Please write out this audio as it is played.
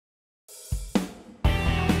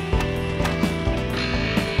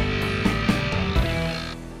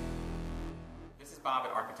Bob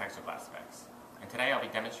at Architectural Glass Effects, and today I'll be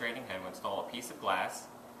demonstrating how to install a piece of glass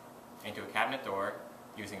into a cabinet door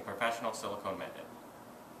using a professional silicone method.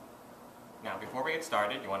 Now before we get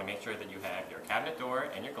started, you want to make sure that you have your cabinet door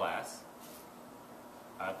and your glass,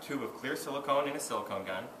 a tube of clear silicone and a silicone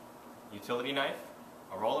gun, utility knife,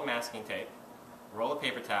 a roll of masking tape, a roll of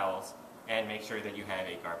paper towels, and make sure that you have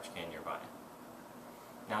a garbage can nearby.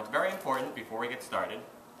 Now it's very important before we get started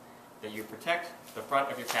that you protect the front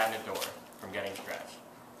of your cabinet door from getting scratched.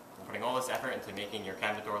 We're putting all this effort into making your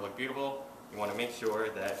cabinet door look beautiful. You want to make sure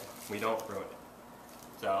that we don't ruin it.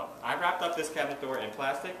 So I wrapped up this cabinet door in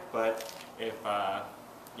plastic, but if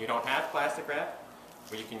you don't have plastic wrap,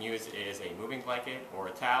 what you can use is a moving blanket or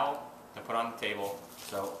a towel to put on the table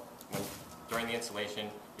so during the installation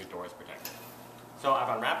your door is protected. So I've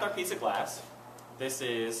unwrapped our piece of glass. This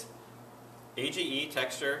is AGE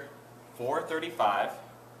Texture 435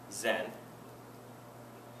 Zen.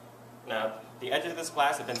 Now the edges of this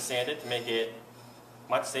glass have been sanded to make it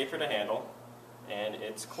much safer to handle, and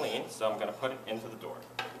it's clean, so I'm going to put it into the door.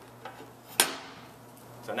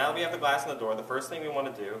 So now that we have the glass in the door, the first thing we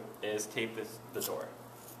want to do is tape the door.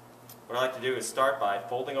 What I like to do is start by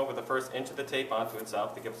folding over the first inch of the tape onto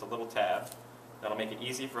itself to give us a little tab. That'll make it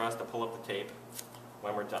easy for us to pull up the tape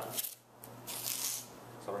when we're done.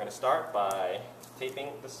 So we're going to start by taping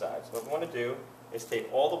the sides. So what we want to do is tape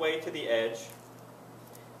all the way to the edge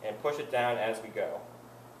and push it down as we go.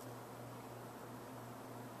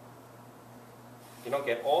 If you don't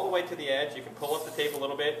get all the way to the edge, you can pull up the tape a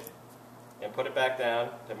little bit and put it back down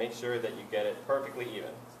to make sure that you get it perfectly even.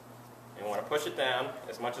 And we want to push it down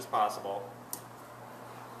as much as possible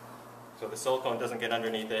so the silicone doesn't get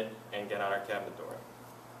underneath it and get on our cabinet door.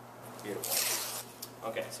 Beautiful.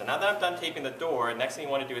 Okay, so now that I'm done taping the door, next thing you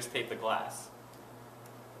want to do is tape the glass.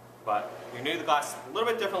 But you do the glass a little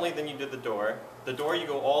bit differently than you did the door. The door you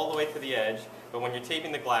go all the way to the edge, but when you're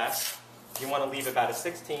taping the glass, you want to leave about a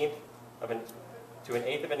 1/16 of an to an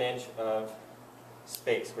 1/8 of an inch of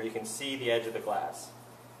space where you can see the edge of the glass.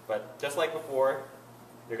 But just like before,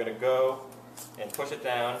 you're going to go and push it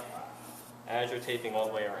down as you're taping all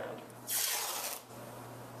the way around.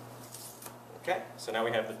 Okay, so now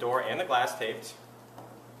we have the door and the glass taped.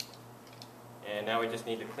 And now we just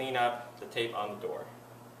need to clean up the tape on the door.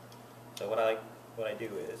 So what I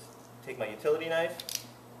do is take my utility knife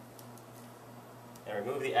and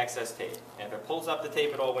remove the excess tape. And if it pulls up the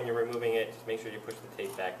tape at all when you're removing it, just make sure you push the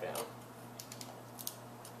tape back down.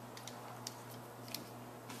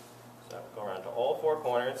 So go around to all four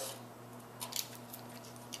corners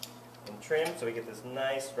and trim so we get this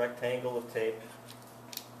nice rectangle of tape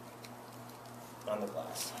on the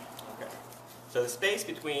glass. Okay. So the space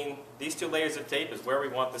between these two layers of tape is where we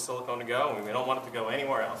want the silicone to go, and we don't want it to go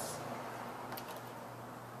anywhere else.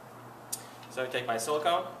 So I take my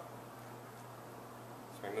silicone,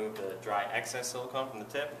 remove the dry excess silicone from the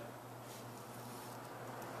tip,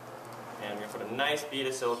 and we're going to put a nice bead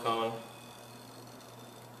of silicone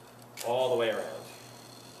all the way around.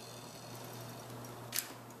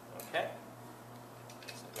 Okay,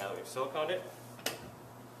 so now that we've siliconed it, at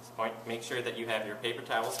this point make sure that you have your paper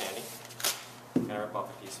towels handy. I'm going to rip off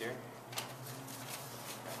a piece here.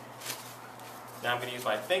 Now I'm going to use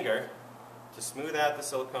my finger to smooth out the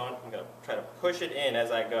silicone. I'm going to try to push it in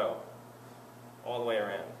as I go, all the way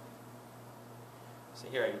around. So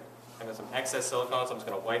here I have some excess silicone, so I'm just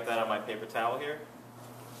going to wipe that on my paper towel here.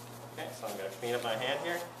 Okay, so I'm going to clean up my hand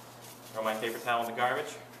here, throw my paper towel in the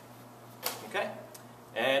garbage. Okay,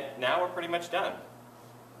 and now we're pretty much done.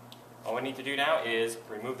 All we need to do now is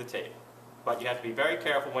remove the tape. But you have to be very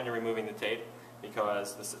careful when you're removing the tape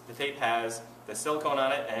because the tape has the silicone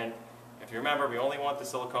on it, and if you remember, we only want the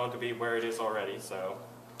silicone to be where it is already. So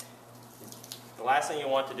the last thing you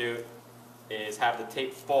want to do is have the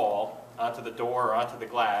tape fall onto the door or onto the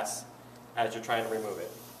glass as you're trying to remove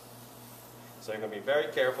it. So you're going to be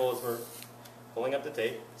very careful as we're pulling up the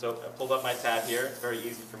tape. So I pulled up my tab here. It's very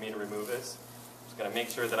easy for me to remove this. I'm just going to make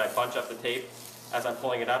sure that I bunch up the tape as I'm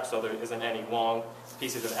pulling it up so there isn't any long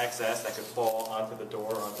pieces of excess that could fall onto the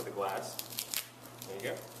door or onto the glass. There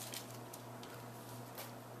you go.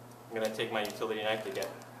 I'm going to take my utility knife to get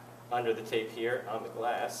under the tape here on the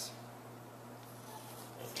glass.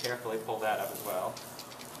 Carefully pull that up as well.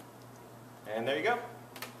 And there you go.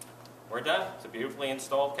 We're done. It's a beautifully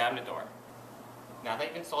installed cabinet door. Now that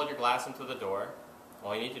you've installed your glass into the door,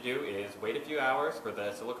 all you need to do is wait a few hours for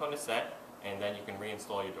the silicone to set, and then you can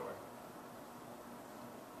reinstall your door.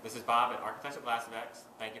 This is Bob at Architectural Glass Effects.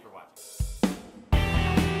 Thank you for watching.